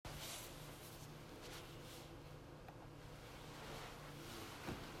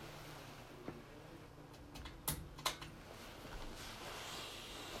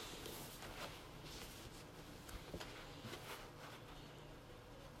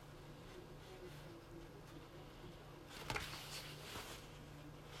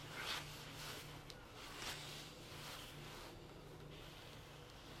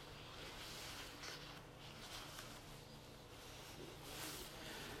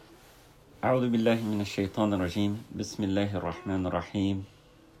أعوذ بالله من الشيطان الرجيم. Bismillahir Rahmanir Rahim.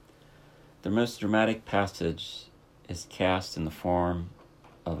 The most dramatic passage is cast in the form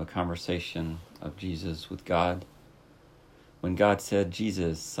of a conversation of Jesus with God. When God said,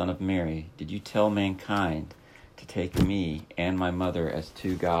 "Jesus, son of Mary, did you tell mankind to take me and my mother as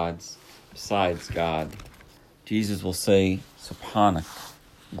two gods besides God?" Jesus will say, "Subhanak,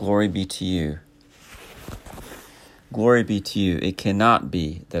 glory be to you. Glory be to you. It cannot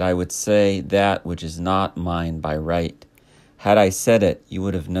be that I would say that which is not mine by right. Had I said it, you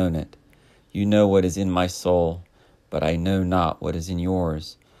would have known it. You know what is in my soul, but I know not what is in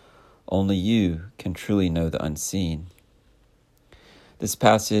yours. Only you can truly know the unseen." This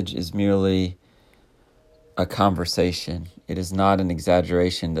passage is merely a conversation. It is not an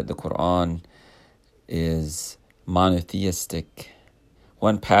exaggeration that the Quran is monotheistic.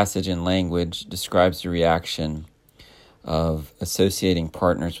 One passage in language describes the reaction of associating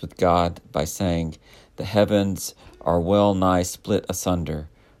partners with God by saying, "The heavens are well nigh split asunder,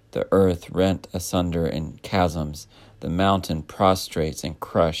 the earth rent asunder in chasms, the mountain prostrates and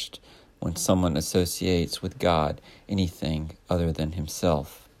crushed when someone associates with God anything other than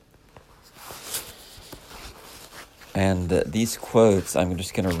himself." And these quotes, I'm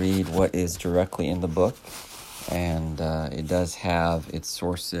just going to read what is directly in the book, and it does have its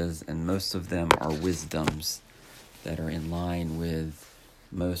sources, and most of them are wisdoms that are in line with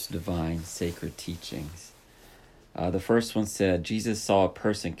most divine sacred teachings. The first one said, Jesus saw a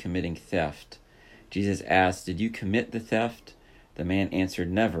person committing theft. Jesus asked, "Did you commit the theft?" The man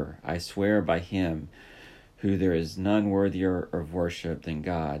answered, "Never. I swear by him who there is none worthier of worship than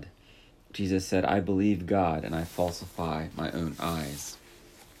God." Jesus said, "I believe God and I falsify my own eyes."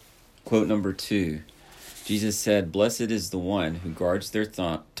 Quote number 2. Jesus said, "Blessed is the one who guards their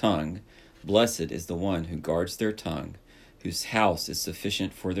tongue. Blessed is the one who guards their tongue, whose house is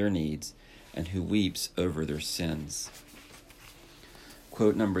sufficient for their needs, and who weeps over their sins."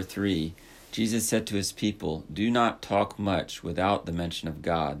 Quote number 3. Jesus said to his people, "Do not talk much without the mention of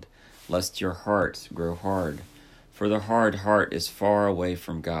God, lest your hearts grow hard. For the hard heart is far away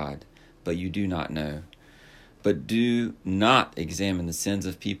from God, but you do not know. But do not examine the sins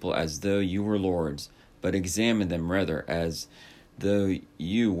of people as though you were lords, but examine them rather as though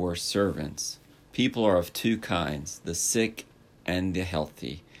you were servants. People are of two kinds, the sick and the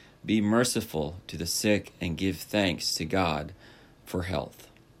healthy. Be merciful to the sick and give thanks to God for health."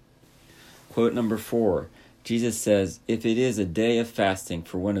 Quote number 4. Jesus says, "If it is a day of fasting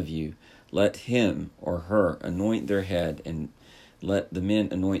for one of you, let him or her anoint their head, and let the men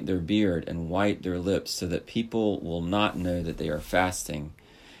anoint their beard and white their lips, so that people will not know that they are fasting.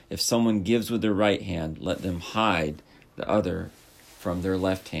 If someone gives with their right hand, let them hide the other from their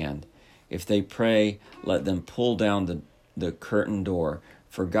left hand. If they pray, let them pull down the curtain door,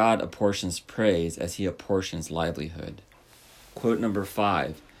 for God apportions praise as he apportions livelihood." Quote number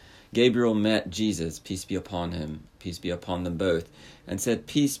 5. Gabriel met Jesus, peace be upon him, peace be upon them both, and said,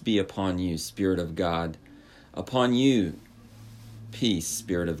 "Peace be upon you, Spirit of God." "Upon you, peace,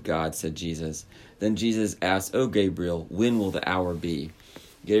 Spirit of God," said Jesus. Then Jesus asked, "O Gabriel, when will the hour be?"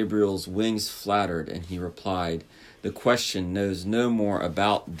 Gabriel's wings flattered, and he replied, "The question knows no more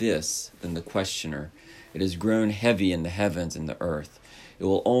about this than the questioner. It has grown heavy in the heavens and the earth. It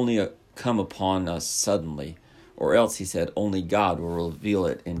will only come upon us suddenly, or else," he said, "only God will reveal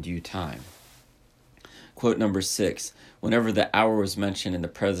it in due time." Quote number 6. Whenever the hour was mentioned in the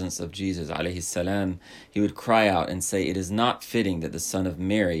presence of Jesus, alayhi salam, he would cry out and say, "It is not fitting that the son of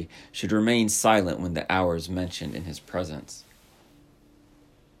Mary should remain silent when the hour is mentioned in his presence."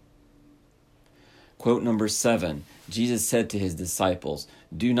 Quote number 7. Jesus said to his disciples,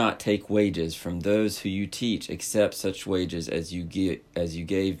 "Do not take wages from those who you teach, except such wages as you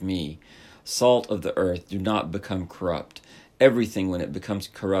gave me. Salt of the earth, do not become corrupt. Everything, when it becomes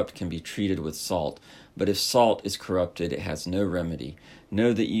corrupt, can be treated with salt. But if salt is corrupted, it has no remedy.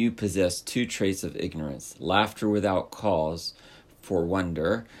 Know that you possess two traits of ignorance: laughter without cause for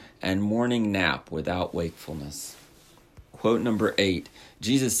wonder, and morning nap without wakefulness." Quote number 8.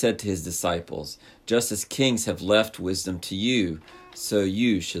 Jesus said to his disciples, "Just as kings have left wisdom to you, so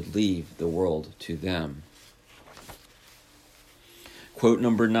you should leave the world to them." Quote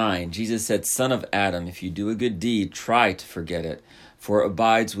number 9. Jesus said, "Son of Adam, if you do a good deed, try to forget it, for it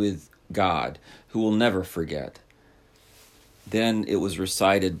abides with God, who will never forget." Then it was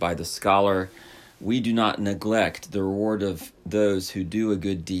recited by the scholar, "We do not neglect the reward of those who do a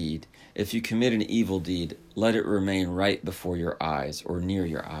good deed. If you commit an evil deed, let it remain right before your eyes, or near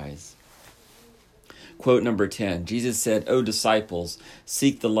your eyes." Quote number 10. Jesus said, "O disciples,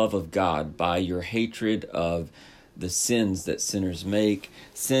 seek the love of God by your hatred of the sins that sinners make.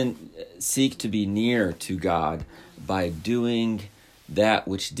 Seek to be near to God by doing that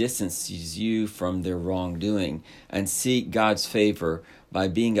which distances you from their wrongdoing, and seek God's favor by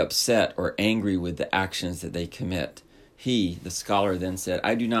being upset or angry with the actions that they commit. He, the scholar, then said,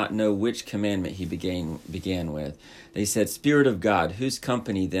 I do not know which commandment he began with. They said, Spirit of God, whose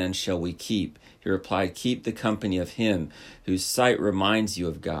company then shall we keep? He replied, keep the company of him whose sight reminds you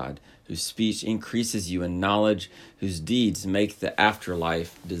of God, whose speech increases you in knowledge, whose deeds make the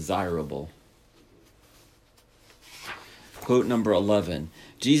afterlife desirable. Quote number 11.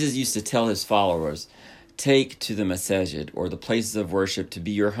 Jesus used to tell his followers, take to the masajid, or the places of worship, to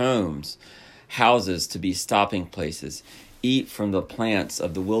be your homes, houses to be stopping places. Eat from the plants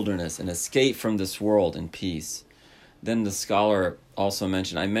of the wilderness and escape from this world in peace. Then the scholar also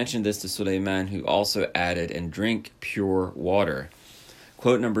mentioned, I mentioned this to Sulaiman, who also added, and drink pure water.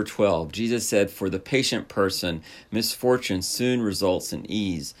 Quote number 12. Jesus said, for the patient person, misfortune soon results in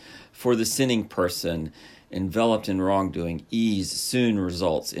ease. For the sinning person, enveloped in wrongdoing, ease soon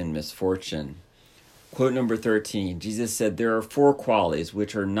results in misfortune. Quote number 13. Jesus said, there are 4 qualities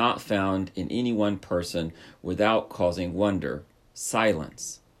which are not found in any one person without causing wonder.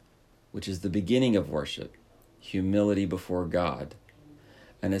 Silence, which is the beginning of worship. Humility before God.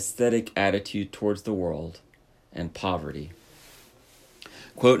 An aesthetic attitude towards the world. And poverty.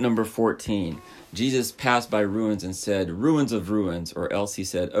 Quote number 14. Jesus passed by ruins and said, ruins of ruins, or else he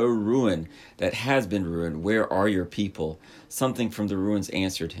said, O ruin that has been ruined, where are your people? Something from the ruins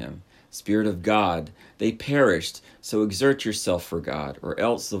answered him, Spirit of God, they perished, so exert yourself for God. Or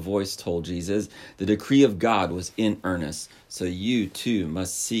else the voice told Jesus, the decree of God was in earnest, so you too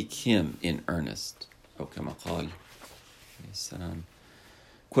must seek him in earnest.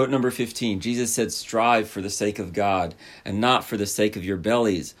 Quote number 15. Jesus said, strive for the sake of God and not for the sake of your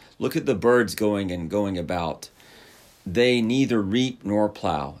bellies. Look at the birds going about. They neither reap nor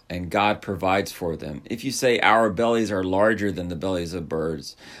plow, and God provides for them. If you say our bellies are larger than the bellies of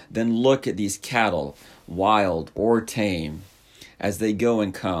birds, then look at these cattle, wild or tame, as they go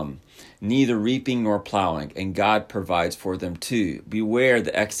and come, neither reaping nor plowing, and God provides for them too. Beware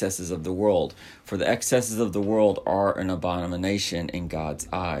the excesses of the world, for the excesses of the world are an abomination in God's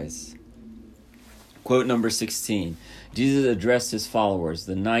eyes. Quote number 16. Jesus addressed his followers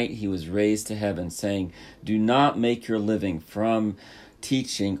the night he was raised to heaven, saying, do not make your living from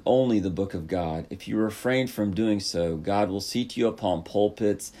teaching only the book of God. If you refrain from doing so, God will seat you upon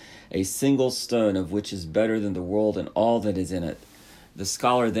pulpits, a single stone of which is better than the world and all that is in it. The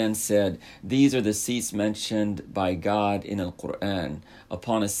scholar then said, these are the seats mentioned by God in Al-Quran,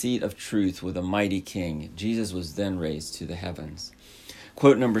 upon a seat of truth with a mighty king. Jesus was then raised to the heavens.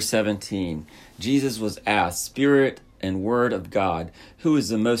 Quote number 17. Jesus was asked, Spirit and Word of God, who is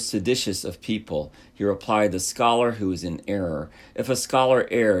the most seditious of people? He replied, the scholar who is in error. If a scholar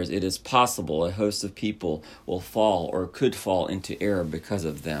errs, it is possible a host of people will fall or could fall into error because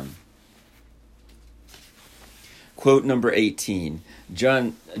of them. Quote number 18.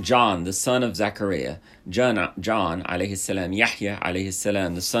 John, the son of Zechariah, John alayhi salam, Yahya alayhi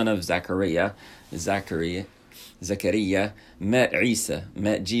salam, the son of Zechariah,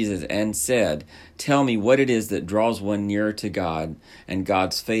 met Jesus and said, tell me what it is that draws one nearer to God and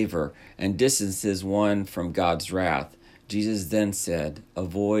God's favor and distances one from God's wrath. Jesus then said,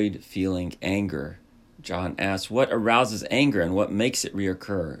 avoid feeling anger. John asked, what arouses anger and what makes it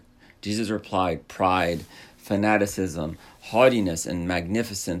reoccur? Jesus replied, pride, fanaticism, haughtiness, and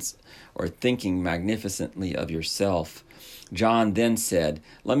magnificence, or thinking magnificently of yourself. John then said,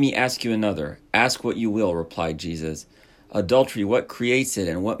 let me ask you another. Ask what you will, replied Jesus. Adultery, what creates it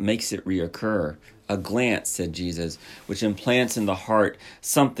and what makes it reoccur? A glance, said Jesus, which implants in the heart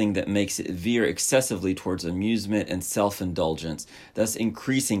something that makes it veer excessively towards amusement and self-indulgence, thus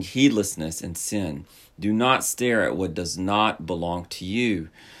increasing heedlessness and sin. Do not stare at what does not belong to you.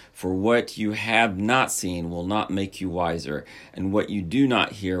 For what you have not seen will not make you wiser, and what you do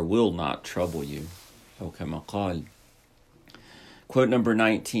not hear will not trouble you. Quote number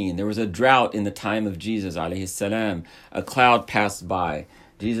 19. There was a drought in the time of Jesus, alayhi salam. A cloud passed by.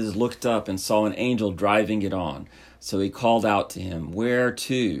 Jesus looked up and saw an angel driving it on. So he called out to him, where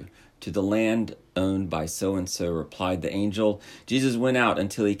to? To the land owned by so-and-so, replied the angel. Jesus went out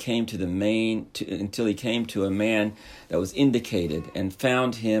until he came to a man that was indicated and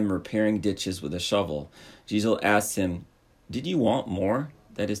found him repairing ditches with a shovel. Jesus asked him, did you want more?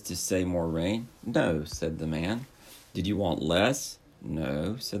 That is to say, more rain? No, said the man. Did you want less?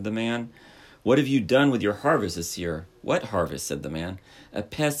 No, said the man. What have you done with your harvest this year? What harvest? Said the man. A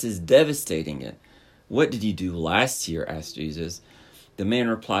pest is devastating it. What did you do last year? Asked Jesus. The man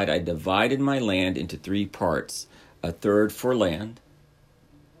replied, I divided my land into 3 parts. a third for land,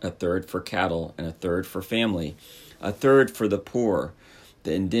 a third for cattle, and a third for family, a third for the poor,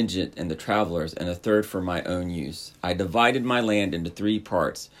 the indigent, and the travelers, and a third for my own use. I divided my land into 3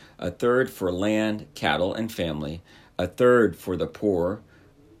 parts, a third for land, cattle, and family, a third for the poor,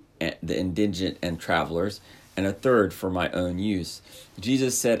 the indigent, and travelers, and a third for my own use.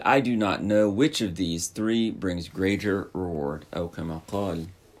 Jesus said, I do not know which of these 3 brings greater reward. أو كما قال.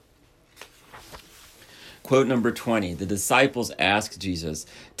 Quote number 20. The disciples asked Jesus,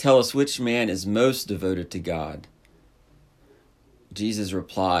 tell us which man is most devoted to God. Jesus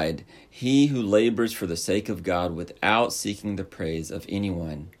replied, he who labors for the sake of God without seeking the praise of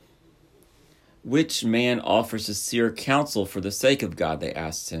anyone. Which man offers sincere counsel for the sake of God, they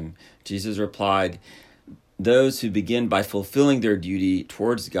asked him. Jesus replied, those who begin by fulfilling their duty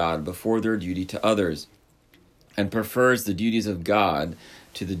towards God before their duty to others, and prefers the duties of God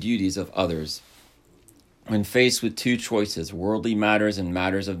to the duties of others. When faced with 2 choices, worldly matters and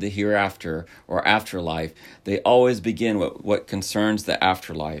matters of the hereafter or afterlife, they always begin with what concerns the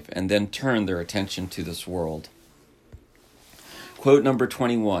afterlife and then turn their attention to this world. Quote number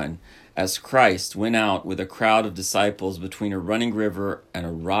 21. As Christ went out with a crowd of disciples between a running river and a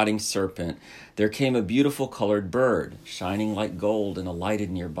rotting serpent, there came a beautiful colored bird, shining like gold and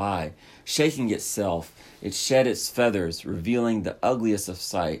alighted nearby. Shaking itself, it shed its feathers, revealing the ugliest of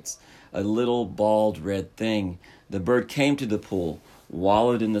sights, a little bald red thing. The bird came to the pool,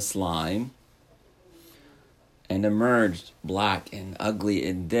 wallowed in the slime, and emerged black and ugly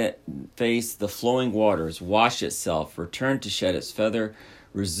and faced the flowing waters, washed itself, returned to shed its feather,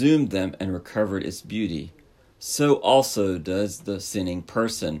 resumed them, and recovered its beauty. So also does the sinning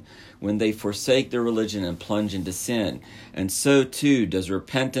person when they forsake their religion and plunge into sin. And so too does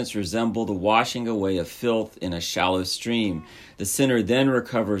repentance resemble the washing away of filth in a shallow stream. The sinner then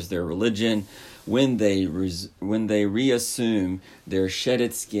recovers their religion when they reassume their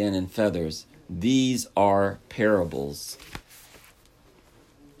shedded skin and feathers. These are parables.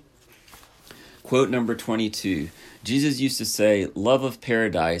 Quote number 22. Jesus used to say, love of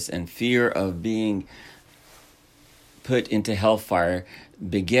paradise and fear of being put into hellfire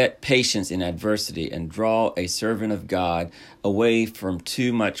beget patience in adversity and draw a servant of God away from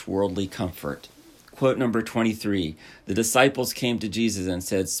too much worldly comfort. Quote number 23. The disciples came to Jesus and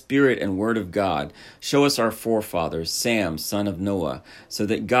said, Spirit and Word of God, show us our forefathers, Sam, son of Noah, so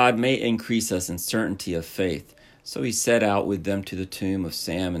that God may increase us in certainty of faith. So he set out with them to the tomb of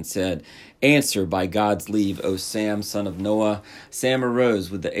Sam and said, Answer by God's leave, O Sam, son of Noah. Sam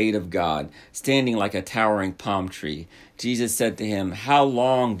arose with the aid of God, standing like a towering palm tree. Jesus said to him, How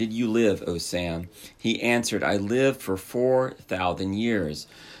long did you live, O Sam? He answered, I lived for 4,000 years.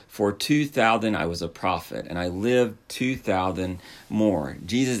 For 2,000 I was a prophet, and I lived 2,000 more.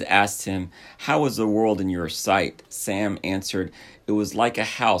 Jesus asked him, How was the world in your sight? Sam answered, It was like a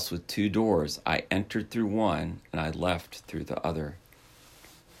house with 2 doors. I entered through one, and I left through the other.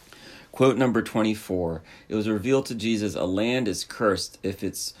 Quote number 24. It was revealed to Jesus, a land is cursed if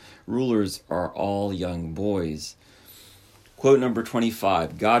its rulers are all young boys. Quote number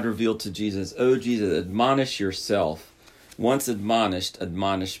 25. God revealed to Jesus, O Jesus, admonish yourself. Once admonished,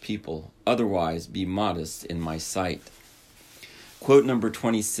 admonish people. Otherwise, be modest in my sight. Quote number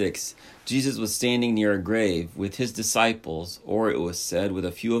 26. Jesus was standing near a grave with his disciples, or it was said with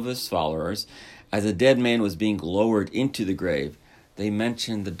a few of his followers, as a dead man was being lowered into the grave. They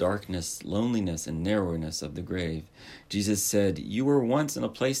mentioned the darkness, loneliness, and narrowness of the grave. Jesus said, You were once in a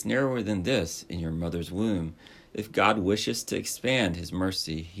place narrower than this, in your mother's womb. If God wishes to expand his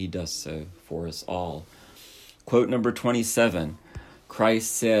mercy, he does so for us all. Quote number 27.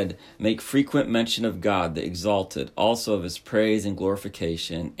 Christ said, Make frequent mention of God, the exalted, also of his praise and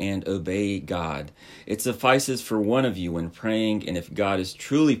glorification, and obey God. It suffices for one of you when praying, and if God is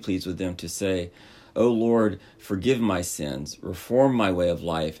truly pleased with them, to say, O Lord, forgive my sins, reform my way of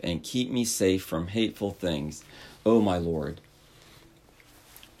life, and keep me safe from hateful things, O my Lord.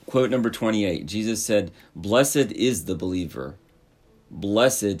 Quote number 28. Jesus said, Blessed is the believer.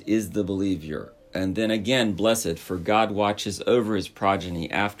 Blessed is the believer. And then again, blessed, for God watches over his progeny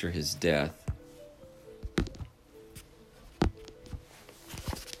after his death.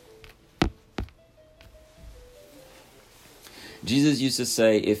 Jesus used to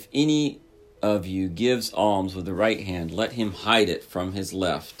say, If any of you gives alms with the right hand, let him hide it from his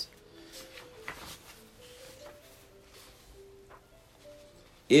left.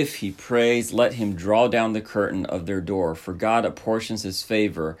 If he prays, let him draw down the curtain of their door, for God apportions his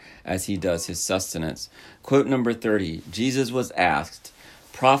favor as he does his sustenance. Quote number 30. Jesus was asked,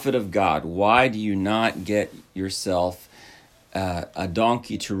 Prophet of God, why do you not get yourself a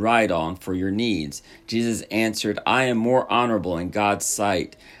donkey to ride on for your needs. Jesus answered, I am more honorable in God's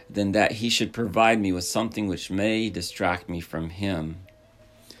sight than that he should provide me with something which may distract me from him.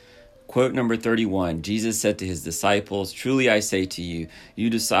 Quote number 31, Jesus said to his disciples, truly I say to you, you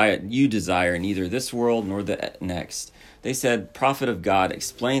desire neither this world nor the next. They said, Prophet of God,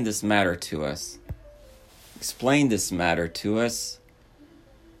 explain this matter to us. Explain this matter to us.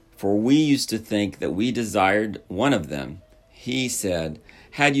 For we used to think that we desired one of them. He said,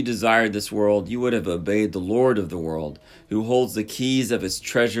 had you desired this world, you would have obeyed the Lord of the world, who holds the keys of his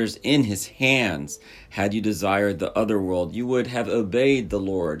treasures in his hands. Had you desired the other world, you would have obeyed the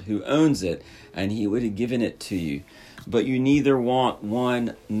Lord, who owns it, and he would have given it to you. But you neither want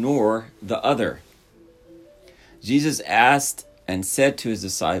one nor the other. Jesus asked and said to his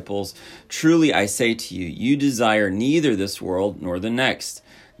disciples, truly I say to you, you desire neither this world nor the next.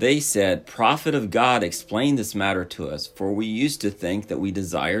 They said, Prophet of God, explain this matter to us, for we used to think that we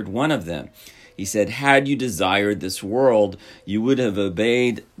desired one of them. He said, had you desired this world, you would have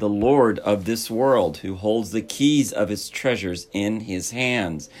obeyed the Lord of this world, who holds the keys of his treasures in his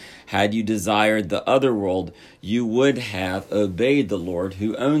hands. Had you desired the other world, you would have obeyed the Lord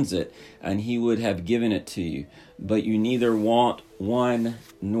who owns it, and he would have given it to you. But you neither want one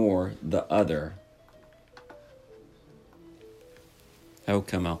nor the other. أو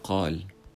كما قال